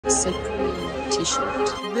Supreme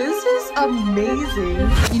t-shirt. This is amazing.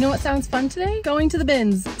 You know what sounds fun today? Going to the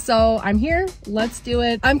bins. So I'm here, let's do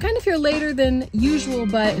it. I'm kind of here later than usual,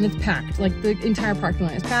 and it's packed. Like the entire parking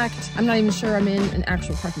lot is packed. I'm not even sure I'm in an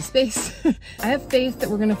actual parking space. I have faith that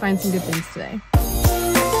we're gonna find some good bins today.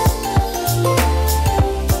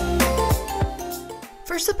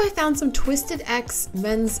 First up, I found some Twisted X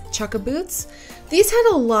men's chukka boots. These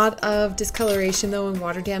had a lot of discoloration though and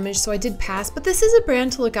water damage, so I did pass, but this is a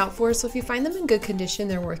brand to look out for, so if you find them in good condition,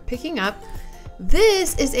 they're worth picking up.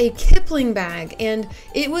 This is a Kipling bag, and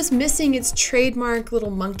it was missing its trademark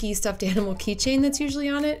little monkey stuffed animal keychain that's usually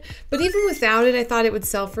on it, but even without it, I thought it would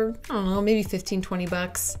sell for, I don't know, maybe 15, 20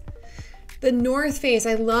 bucks. The North Face,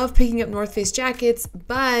 I love picking up North Face jackets,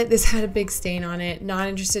 but this had a big stain on it. Not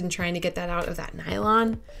interested in trying to get that out of that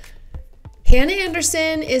nylon. Hannah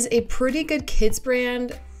Anderson is a pretty good kids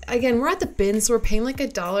brand. Again, we're at the bin, so we're paying like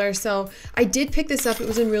 $1, so I did pick this up. It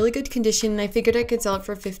was in really good condition, and I figured I could sell it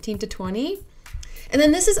for 15 to 20. And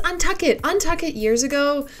then this is Untuck It. Untuck It years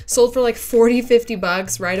ago sold for like 40, 50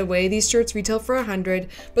 bucks right away. These shirts retail for 100,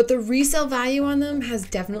 but the resale value on them has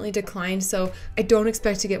definitely declined. So I don't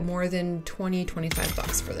expect to get more than 20, 25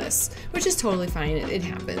 bucks for this, which is totally fine. It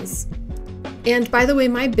happens. And by the way,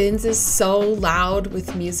 my bins is so loud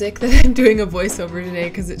with music that I'm doing a voiceover today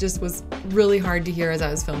because it just was really hard to hear as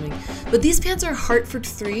I was filming. But these pants are Hartford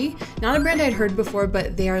 3, not a brand I'd heard before,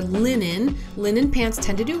 but they are linen. Linen pants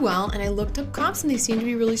tend to do well, and I looked up comps and they seem to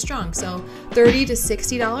be really strong. So $30 to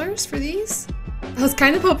 $60 for these. I was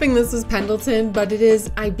kind of hoping this was Pendleton, but it is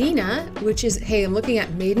Ibina, which is, hey, I'm looking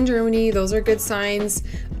at made in Germany. Those are good signs.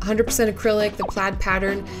 100% acrylic, the plaid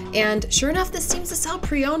pattern. And sure enough, this seems to sell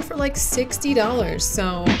pre-owned for like $60.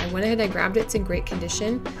 So I went ahead and I grabbed it. It's in great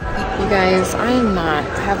condition. You guys, I am not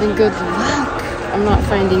having good luck. I'm not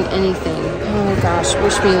finding anything. Oh gosh,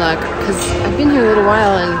 wish me luck. Because I've been here a little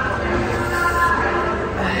while and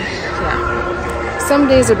some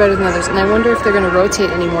days are better than others, and I wonder if they're going to rotate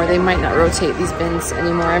anymore. They might not rotate these bins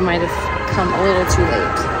anymore. I might have come a little too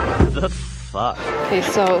late. The fuck? Okay,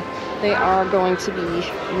 so they are going to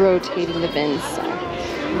be rotating the bins, so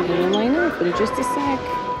I'm going to line up in just a sec.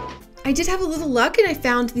 I did have a little luck, and I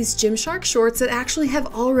found these Gymshark shorts that actually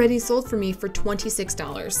have already sold for me for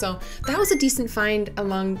 $26. So that was a decent find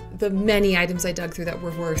among the many items I dug through that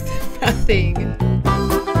were worth nothing.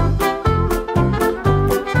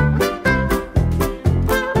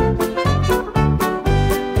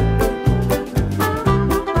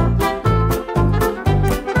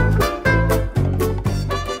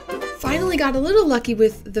 Got a little lucky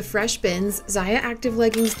with the fresh bins. Zaya Active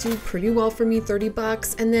leggings do pretty well for me, 30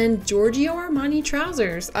 bucks. And then Giorgio Armani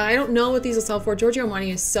trousers. I don't know what these will sell for. Giorgio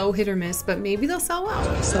Armani is so hit or miss, but maybe they'll sell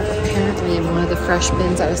well. So apparently in one of the fresh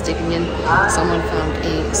bins I was digging in, someone found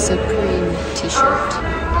a Supreme t-shirt.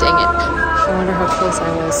 Dang it. I wonder how close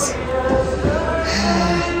I was.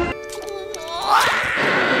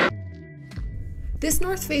 This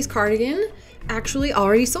North Face cardigan actually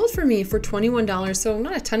already sold for me for $21, so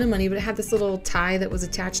not a ton of money, but it had this little tie that was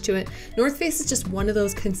attached to it. North Face is just one of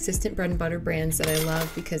those consistent bread and butter brands that I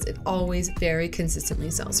love because it always very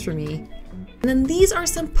consistently sells for me. And then these are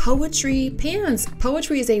some Poetry pants.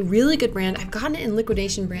 Poetry is a really good brand. I've gotten it in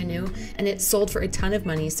liquidation brand new, and it sold for a ton of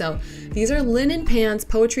money. So these are linen pants.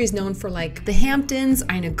 Poetry is known for like the Hamptons,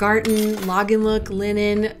 Ina Garten, Log and Look,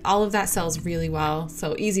 linen, all of that sells really well.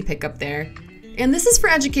 So easy pickup there. And this is for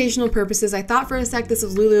educational purposes. I thought for a sec this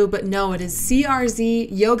was Lulu, but no, it is CRZ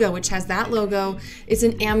Yoga, which has that logo. It's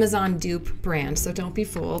an Amazon dupe brand, so don't be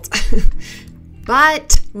fooled.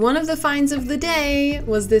 But one of the finds of the day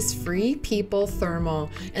was this Free People thermal.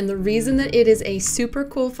 And the reason that it is a super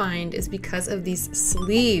cool find is because of these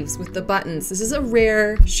sleeves with the buttons. This is a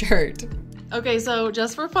rare shirt. Okay, so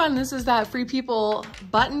just for fun, this is that Free People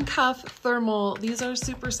button cuff thermal. These are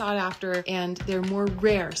super sought after and they're more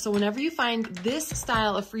rare. So whenever you find this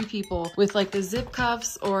style of Free People with like the zip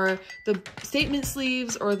cuffs or the statement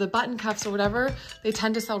sleeves or the button cuffs or whatever, they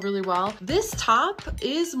tend to sell really well. This top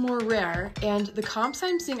is more rare, and the comps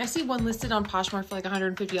I'm seeing, I see one listed on Poshmark for like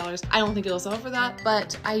 $150. I don't think it'll sell for that,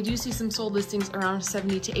 but I do see some sold listings around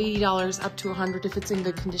 $70 to $80, up to $100 if it's in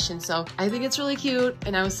good condition. So I think it's really cute,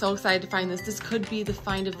 and I was so excited to find this. This could be the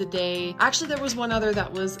find of the day. Actually, there was one other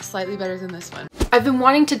that was slightly better than this one. I've been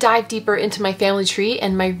wanting to dive deeper into my family tree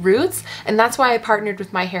and my roots, and that's why I partnered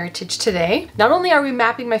with MyHeritage today. Not only are we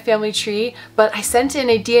mapping my family tree, but I sent in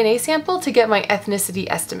a DNA sample to get my ethnicity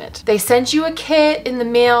estimate. They send you a kit in the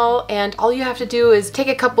mail, and all you have to do is take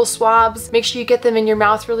a couple swabs, make sure you get them in your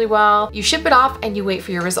mouth really well, you ship it off, and you wait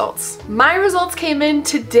for your results. My results came in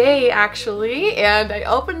today, actually, and I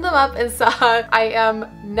opened them up and saw I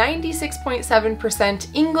am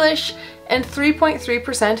 96.7% English, and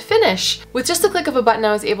 3.3% Finnish. With just a click of a button,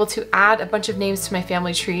 I was able to add a bunch of names to my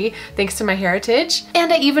family tree thanks to MyHeritage.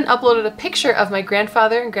 And I even uploaded a picture of my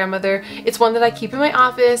grandfather and grandmother. It's one that I keep in my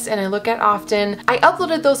office and I look at often. I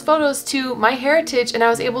uploaded those photos to MyHeritage and I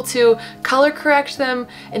was able to color correct them,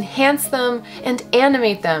 enhance them, and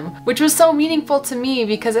animate them, which was so meaningful to me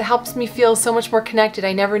because it helps me feel so much more connected.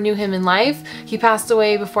 I never knew him in life. He passed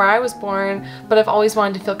away before I was born, but I've always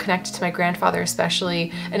wanted to feel connected to my grandfather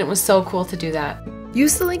especially, and it was so cool to do that.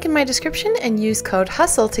 Use the link in my description and use code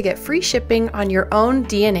HUSTLE to get free shipping on your own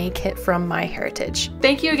DNA kit from MyHeritage.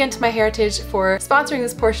 Thank you again to MyHeritage for sponsoring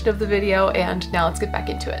this portion of the video, and now let's get back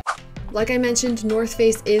into it. Like I mentioned, North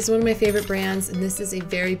Face is one of my favorite brands, and this is a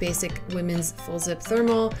very basic women's full zip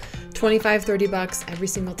thermal, $25–30 bucks every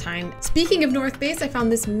single time. Speaking of North Face, I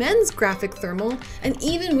found this men's graphic thermal, and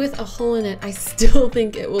even with a hole in it, I still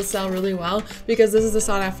think it will sell really well because this is a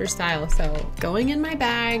sought after style, so going in my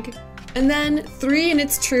bag. And then 3, and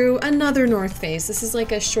it's true, another North Face. This is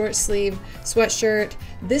like a short sleeve sweatshirt.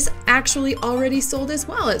 This actually already sold as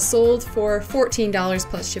well. It sold for $14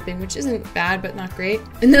 plus shipping, which isn't bad, but not great.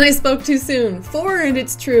 And then I spoke too soon. 4, and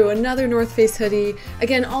it's true, another North Face hoodie.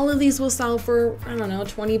 Again, all of these will sell for, I don't know,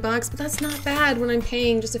 20 bucks, but that's not bad when I'm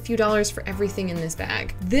paying just a few dollars for everything in this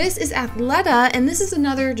bag. This is Athleta, and this is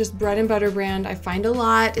another just bread and butter brand I find a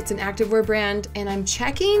lot. It's an activewear brand, and I'm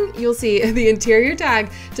checking, you'll see, the interior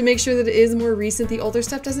tag to make sure that it is more recent. The older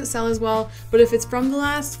stuff doesn't sell as well, but if it's from the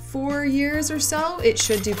last 4 years or so, it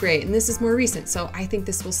should do great. And this is more recent, so I think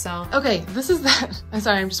this will sell. Okay, this is that. I'm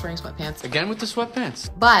sorry, I'm just wearing sweatpants. Again with the sweatpants.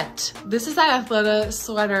 But this is that Athleta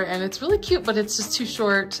sweater, and it's really cute, but it's just too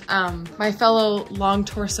short. My fellow long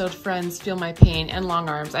torsoed friends feel my pain, and long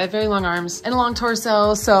arms. I have very long arms and a long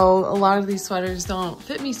torso, so a lot of these sweaters don't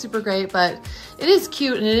fit me super great, but it is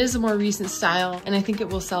cute and it is a more recent style, and I think it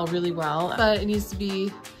will sell really well, but it needs to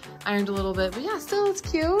be ironed a little bit, but yeah, still it's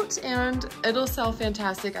cute and it'll sell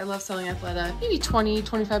fantastic. I love selling Athleta. Maybe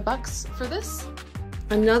 20–25 bucks for this.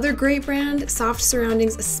 Another great brand, Soft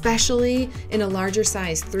Surroundings, especially in a larger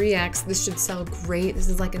size, 3X. This should sell great. This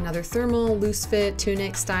is like another thermal, loose fit,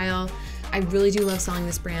 tunic style. I really do love selling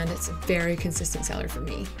this brand. It's a very consistent seller for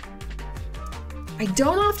me. I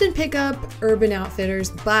don't often pick up Urban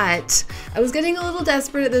Outfitters, but I was getting a little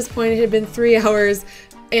desperate at this point. It had been 3 hours.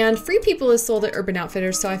 And Free People is sold at Urban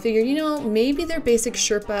Outfitters, so I figured, you know, maybe their basic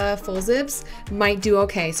Sherpa full zips might do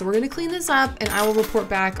okay. So we're gonna clean this up and I will report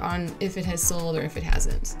back on if it has sold or if it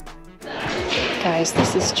hasn't. Guys,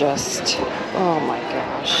 this is just, oh my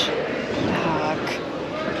gosh. Yuck.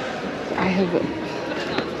 I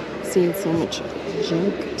have seen so much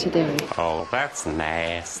junk today. Oh, that's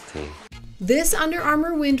nasty. This Under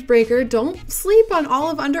Armour windbreaker, don't sleep on all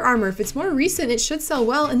of Under Armour. If it's more recent, it should sell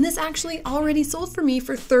well, and this actually already sold for me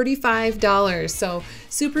for $35. So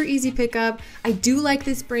super easy pickup. I do like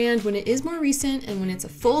this brand when it is more recent and when it's a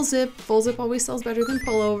full zip. Full zip always sells better than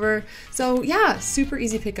pullover. So yeah, super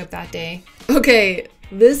easy pickup that day. Okay,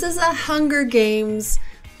 this is a Hunger Games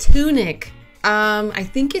tunic. I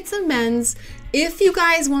think it's a men's. If you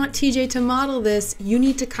guys want TJ to model this, you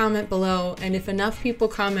need to comment below, and if enough people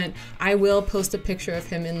comment, I will post a picture of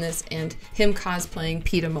him in this and him cosplaying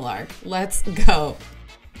Peeta Mellark. Let's go.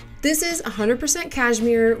 This is 100%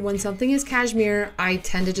 cashmere. When something is cashmere, I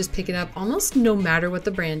tend to just pick it up almost no matter what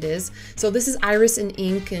the brand is. So this is Iris and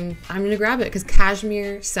Ink, and I'm gonna grab it because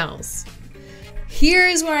cashmere sells. Here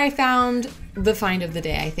is where I found the find of the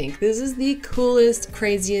day, I think. This is the coolest,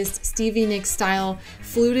 craziest Stevie Nicks style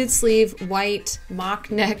fluted sleeve white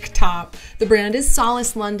mock neck top. The brand is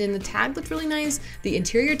Solace London. The tag looked really nice. The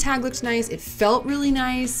interior tag looked nice. It felt really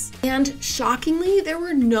nice. And shockingly, there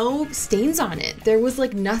were no stains on it. There was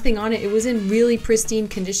like nothing on it. It was in really pristine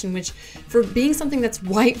condition, which for being something that's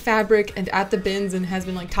white fabric and at the bins and has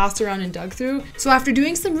been like tossed around and dug through. So after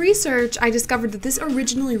doing some research, I discovered that this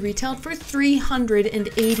originally retailed for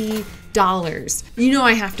 $380. You know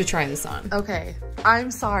I have to try this on. Okay,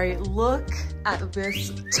 I'm sorry. Look at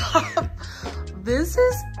this top. This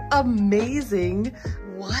is amazing.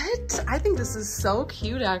 What? I think this is so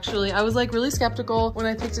cute, actually. I was like really skeptical when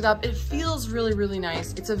I picked it up. It feels really, really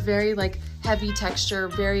nice. It's a very like heavy texture,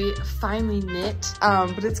 very finely knit,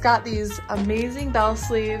 but it's got these amazing bell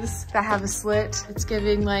sleeves that have a slit. It's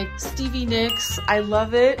giving like Stevie Nicks. I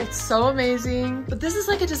love it. It's so amazing. But this is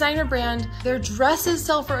like a designer brand. Their dresses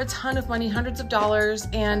sell for a ton of money, hundreds of dollars,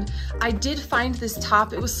 and I did find this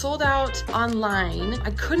top. It was sold out online.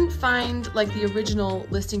 I couldn't find like the original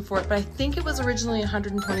listing for it, but I think it was originally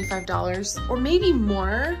 $125 or maybe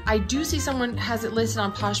more. I do see someone has it listed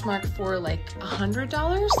on Poshmark for like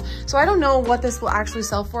 $100. So I don't know know what this will actually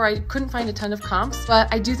sell for. I couldn't find a ton of comps, but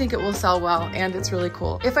I do think it will sell well and it's really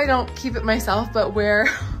cool. If I don't keep it myself, but where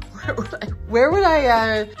would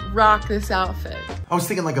I rock this outfit? I was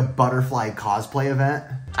thinking like a butterfly cosplay event.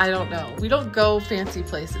 I don't know. We don't go fancy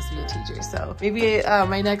places via TJ, so maybe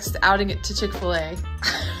my next outing to Chick-fil-A.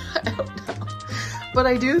 I don't know. But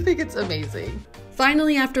I do think it's amazing.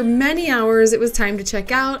 Finally, after many hours, it was time to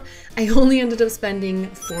check out. I only ended up spending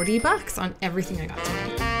 $40 on everything I got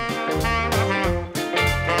today.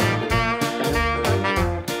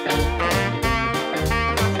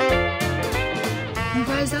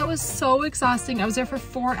 That was so exhausting. I was there for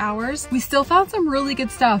 4 hours. We still found some really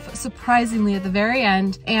good stuff, surprisingly, at the very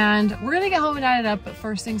end. And we're gonna get home and add it up, but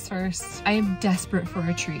first things first, I am desperate for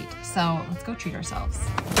a treat. So let's go treat ourselves.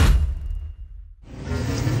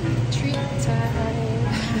 Treat time.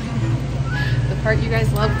 The part you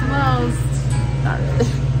guys love the most. Not really.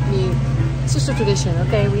 I mean, it's just a tradition,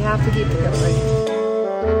 okay? We have to keep it going.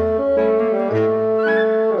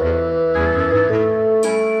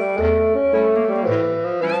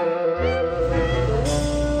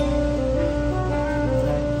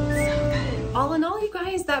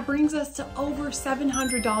 That brings us to over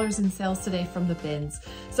 $700 in sales today from the bins.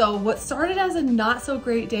 So what started as a not so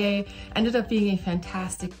great day ended up being a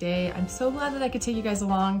fantastic day. I'm so glad that I could take you guys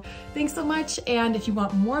along. Thanks so much. And if you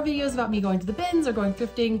want more videos about me going to the bins or going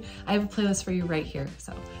thrifting, I have a playlist for you right here.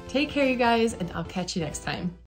 So take care, you guys, and I'll catch you next time.